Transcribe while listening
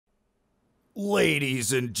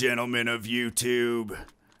Ladies and gentlemen of YouTube,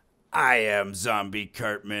 I am Zombie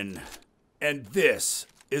Cartman, and this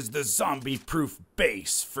is the zombie-proof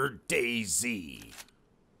base for DayZ.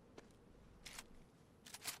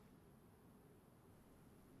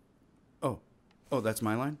 Oh, that's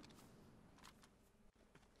my line?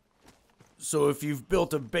 So if you've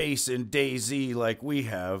built a base in DayZ like we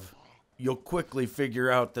have, you'll quickly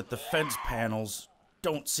figure out that the fence panels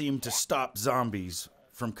don't seem to stop zombies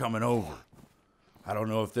from coming over. I don't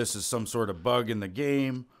know if this is some sort of bug in the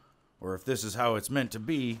game, or if this is how it's meant to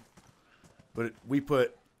be, but we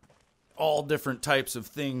put all different types of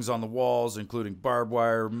things on the walls, including barbed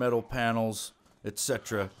wire, metal panels,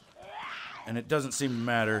 etc. And it doesn't seem to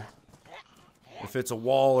matter. If it's a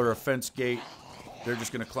wall or a fence gate, they're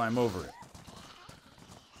just going to climb over it.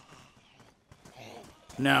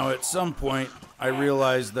 Now, at some point, I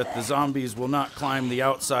realized that the zombies will not climb the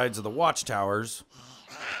outsides of the watchtowers,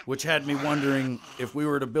 which had me wondering if we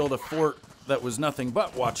were to build a fort that was nothing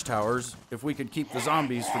but watchtowers, if we could keep the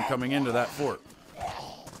zombies from coming into that fort.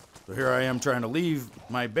 So here I am trying to leave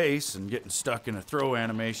my base and getting stuck in a throw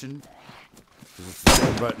animation, because it's the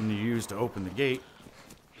same button you use to open the gate.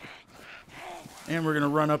 And we're going to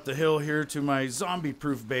run up the hill here to my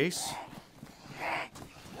zombie-proof base.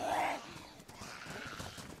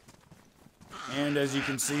 And as you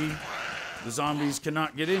can see, the zombies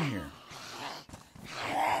cannot get in here.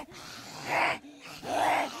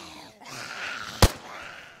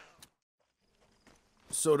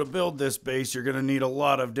 So to build this base, you're going to need a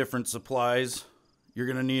lot of different supplies. You're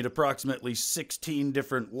going to need approximately 16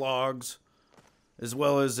 different logs, as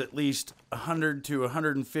well as at least 100 to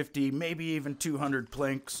 150, maybe even 200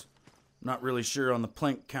 planks. Not really sure on the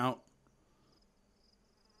plank count.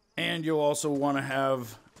 And you'll also want to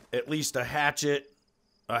have at least a hatchet,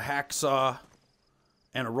 a hacksaw,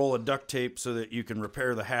 and a roll of duct tape so that you can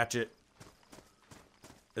repair the hatchet,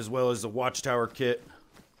 as well as the watchtower kit.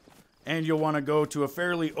 And you'll want to go to a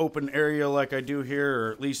fairly open area like I do here,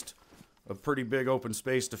 or at least a pretty big open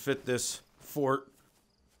space to fit this fort.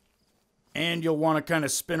 And you'll want to kind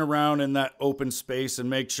of spin around in that open space and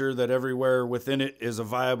make sure that everywhere within it is a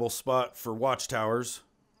viable spot for watchtowers.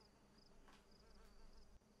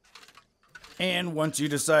 And once you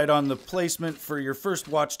decide on the placement for your first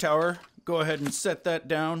watchtower, go ahead and set that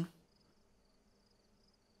down.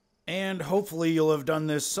 And hopefully you'll have done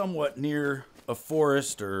this somewhat near a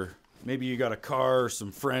forest, or maybe you got a car or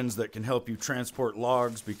some friends that can help you transport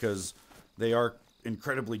logs, because they are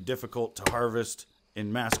incredibly difficult to harvest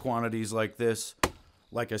in mass quantities like this.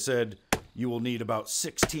 Like I said, you will need about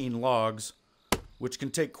 16 logs, which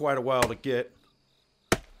can take quite a while to get.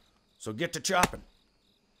 So get to chopping.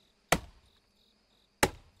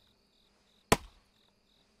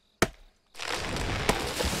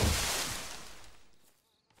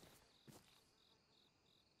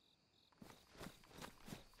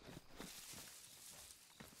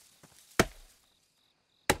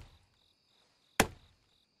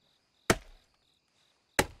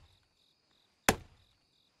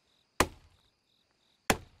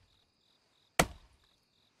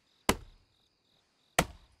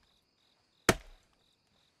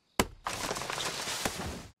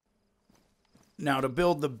 Now, to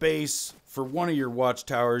build the base for one of your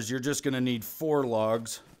watchtowers, you're just going to need 4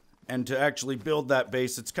 logs. And to actually build that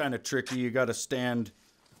base, it's kind of tricky. You got to stand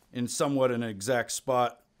in somewhat an exact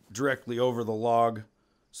spot directly over the log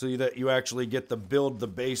so that you actually get the build the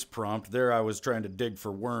base prompt. There I was trying to dig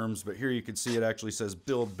for worms, but here you can see it actually says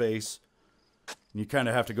build base. And you kind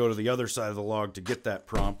of have to go to the other side of the log to get that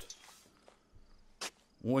prompt.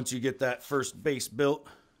 Once you get that first base built,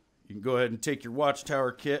 you can go ahead and take your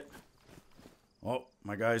watchtower kit. Oh,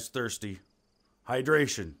 my guy's thirsty.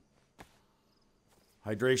 Hydration.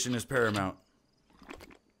 Hydration is paramount.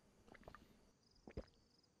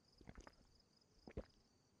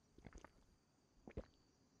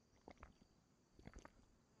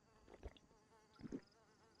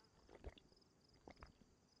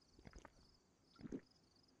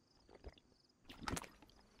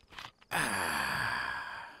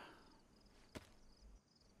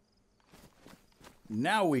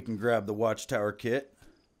 Now we can grab the watchtower kit,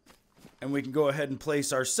 and we can go ahead and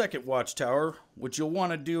place our second watchtower, which you'll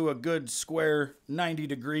want to do a good square 90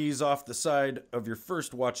 degrees off the side of your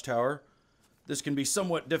first watchtower. This can be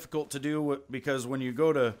somewhat difficult to do because when you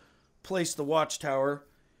go to place the watchtower,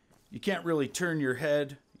 you can't really turn your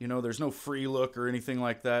head. You know, there's no free look or anything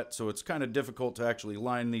like that, so it's kind of difficult to actually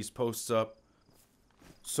line these posts up.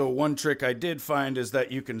 So one trick I did find is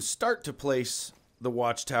that you can start to place the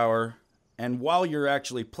watchtower, and while you're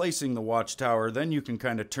actually placing the watchtower, then you can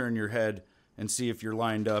kind of turn your head and see if you're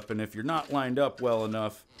lined up. And if you're not lined up well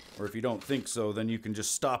enough, or if you don't think so, then you can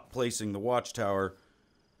just stop placing the watchtower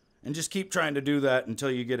and just keep trying to do that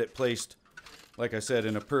until you get it placed, like I said,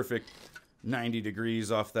 in a perfect 90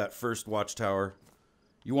 degrees off that first watchtower.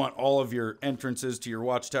 You want all of your entrances to your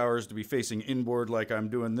watchtowers to be facing inboard like I'm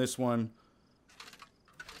doing this one.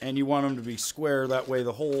 And you want them to be square, that way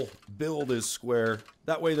the whole build is square.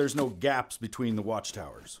 That way there's no gaps between the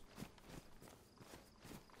watchtowers.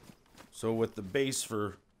 So with the base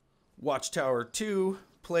for Watchtower 2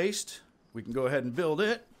 placed, we can go ahead and build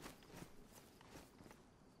it.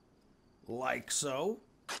 Like so.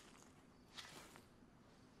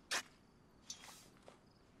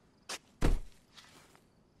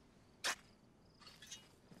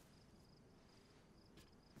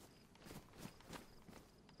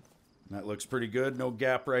 That looks pretty good, no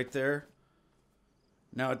gap right there.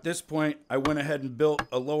 Now at this point, I went ahead and built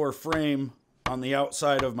a lower frame on the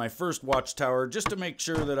outside of my first watchtower just to make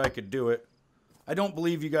sure that I could do it. I don't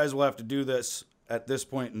believe you guys will have to do this at this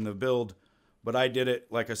point in the build, but I did it,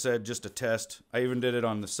 like I said, just to test. I even did it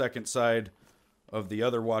on the second side of the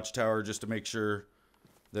other watchtower just to make sure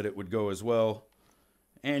that it would go as well.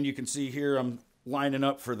 And you can see here I'm lining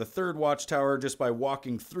up for the third watchtower just by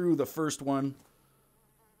walking through the first one.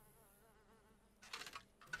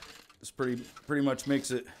 This pretty much makes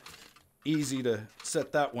it easy to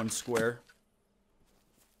set that one square.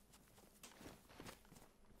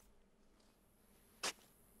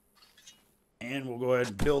 And we'll go ahead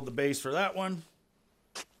and build the base for that one.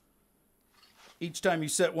 Each time you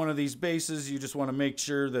set one of these bases, you just want to make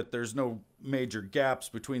sure that there's no major gaps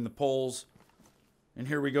between the poles. And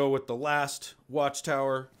here we go with the last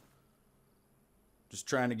watchtower. Just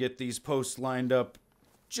trying to get these posts lined up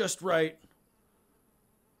just right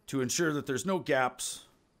to ensure that there's no gaps.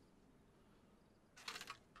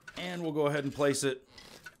 And we'll go ahead and place it.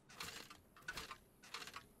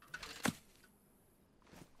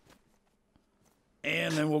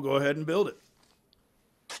 And then we'll go ahead and build it.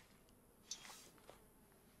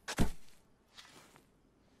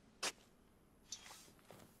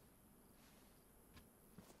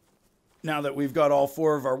 Now that we've got all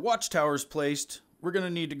 4 of our watchtowers placed, we're going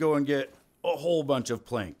to need to go and get a whole bunch of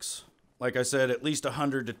planks. Like I said, at least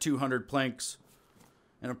 100 to 200 planks.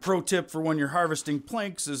 And a pro tip for when you're harvesting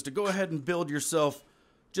planks is to go ahead and build yourself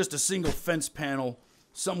just a single fence panel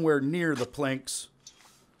somewhere near the planks.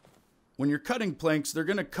 When you're cutting planks, they're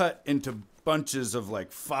going to cut into bunches of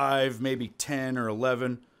like 5, maybe 10 or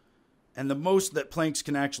 11. And the most that planks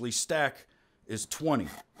can actually stack is 20.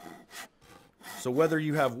 So whether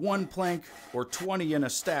you have 1 plank or 20 in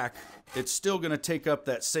a stack, it's still going to take up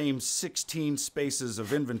that same 16 spaces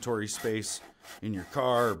of inventory space in your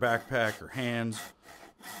car or backpack or hands.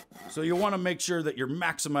 So you'll want to make sure that you're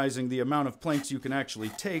maximizing the amount of planks you can actually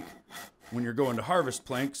take when you're going to harvest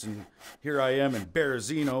planks. And here I am in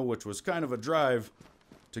Berezino, which was kind of a drive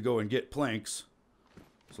to go and get planks.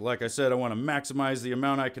 So like I said, I want to maximize the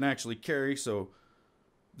amount I can actually carry. So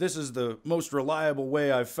this is the most reliable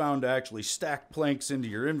way I've found to actually stack planks into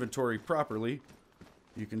your inventory properly.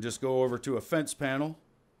 You can just go over to a fence panel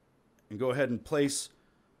and go ahead and place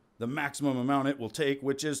the maximum amount it will take,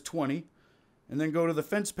 which is 20. And then go to the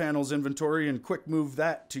fence panel's inventory and quick move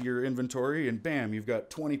that to your inventory, and bam, you've got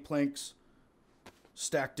 20 planks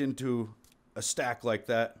stacked into a stack like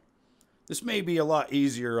that. This may be a lot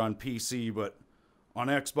easier on PC, but on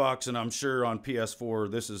Xbox and I'm sure on PS4,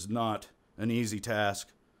 this is not an easy task.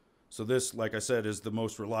 So this, like I said, is the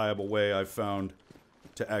most reliable way I've found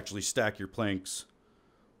to actually stack your planks,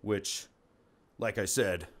 which, like I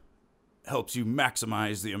said, helps you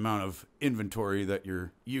maximize the amount of inventory that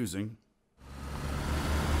you're using.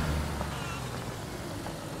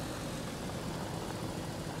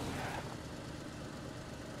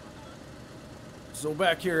 So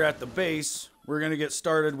back here at the base, we're going to get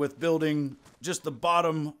started with building just the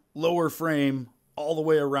bottom lower frame all the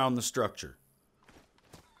way around the structure.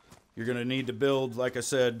 You're going to need to build, like I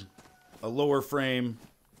said, a lower frame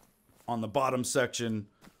on the bottom section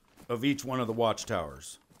of each one of the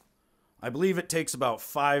watchtowers. I believe it takes about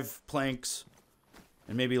 5 planks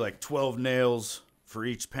and maybe like 12 nails for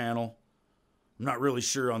each panel. I'm not really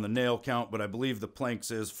sure on the nail count, but I believe the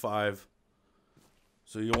planks is 5.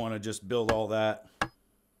 So you'll want to just build all that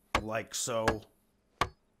like so.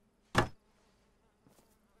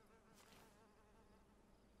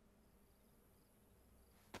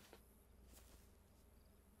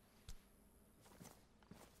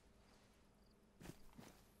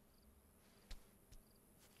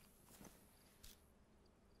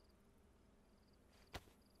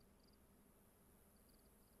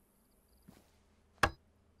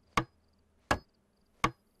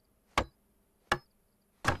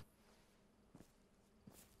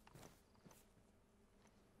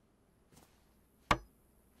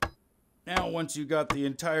 Now, once you got the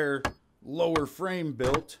entire lower frame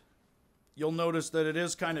built, you'll notice that it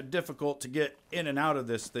is kind of difficult to get in and out of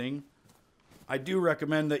this thing. I do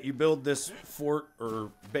recommend that you build this fort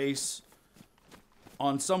or base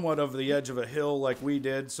on somewhat of the edge of a hill like we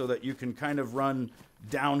did, so that you can kind of run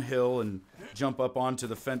downhill and jump up onto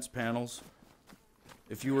the fence panels.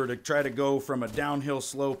 If you were to try to go from a downhill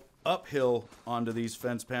slope uphill onto these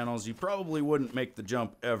fence panels, you probably wouldn't make the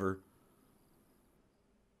jump ever.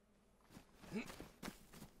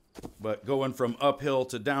 But going from uphill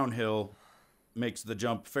to downhill makes the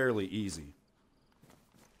jump fairly easy.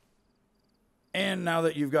 And now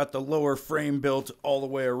that you've got the lower frame built all the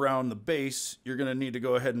way around the base, you're going to need to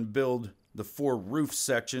go ahead and build the 4 roof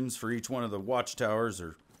sections for each one of the watchtowers,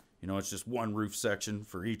 or, you know, it's just one roof section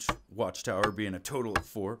for each watchtower, being a total of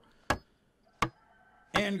 4.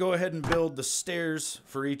 And go ahead and build the stairs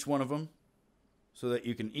for each one of them, so that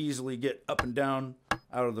you can easily get up and down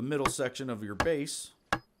out of the middle section of your base.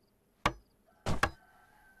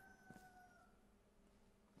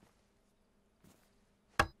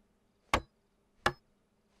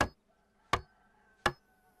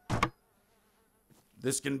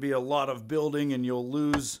 This can be a lot of building, and you'll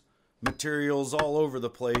lose materials all over the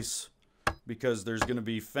place because there's going to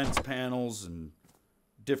be fence panels and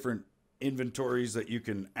different inventories that you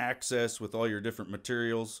can access with all your different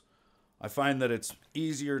materials. I find that it's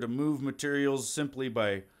easier to move materials simply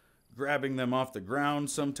by grabbing them off the ground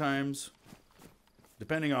sometimes.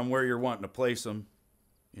 Depending on where you're wanting to place them,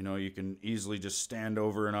 you know, you can easily just stand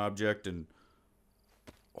over an object and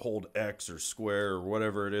hold X or square or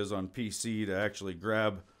whatever it is on PC to actually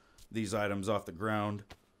grab these items off the ground.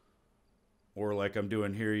 Or like I'm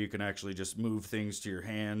doing here, you can actually just move things to your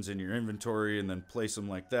hands in your inventory and then place them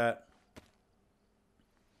like that.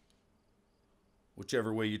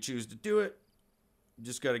 Whichever way you choose to do it, you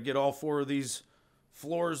just got to get all 4 of these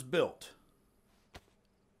floors built.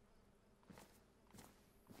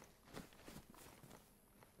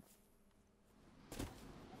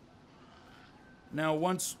 Now,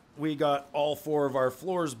 once we got all 4 of our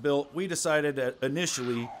floors built, we decided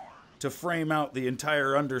initially to frame out the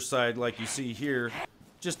entire underside like you see here,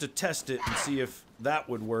 just to test it and see if that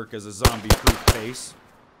would work as a zombie-proof base.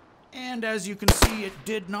 And as you can see, it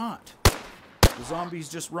did not. The zombies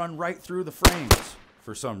just run right through the frames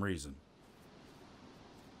for some reason.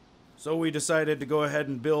 So we decided to go ahead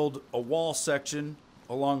and build a wall section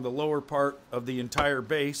along the lower part of the entire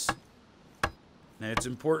base. Now, it's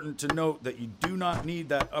important to note that you do not need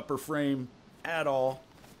that upper frame at all.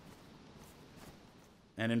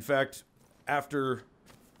 And in fact, after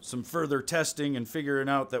some further testing and figuring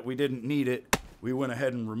out that we didn't need it, we went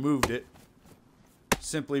ahead and removed it.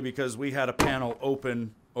 Simply because we had a panel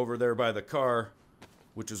open over there by the car,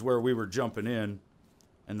 which is where we were jumping in.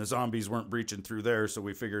 And the zombies weren't breaching through there, so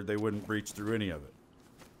we figured they wouldn't breach through any of it.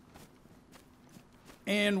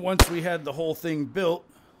 And once we had the whole thing built,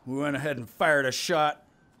 we went ahead and fired a shot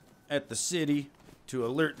at the city to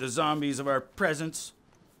alert the zombies of our presence.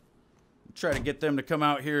 Try to get them to come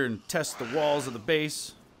out here and test the walls of the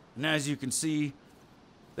base. And as you can see,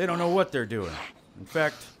 they don't know what they're doing. In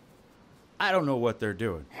fact, I don't know what they're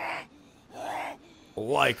doing.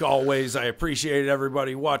 Like always, I appreciate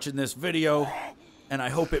everybody watching this video, and I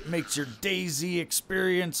hope it makes your DayZ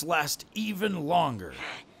experience last even longer.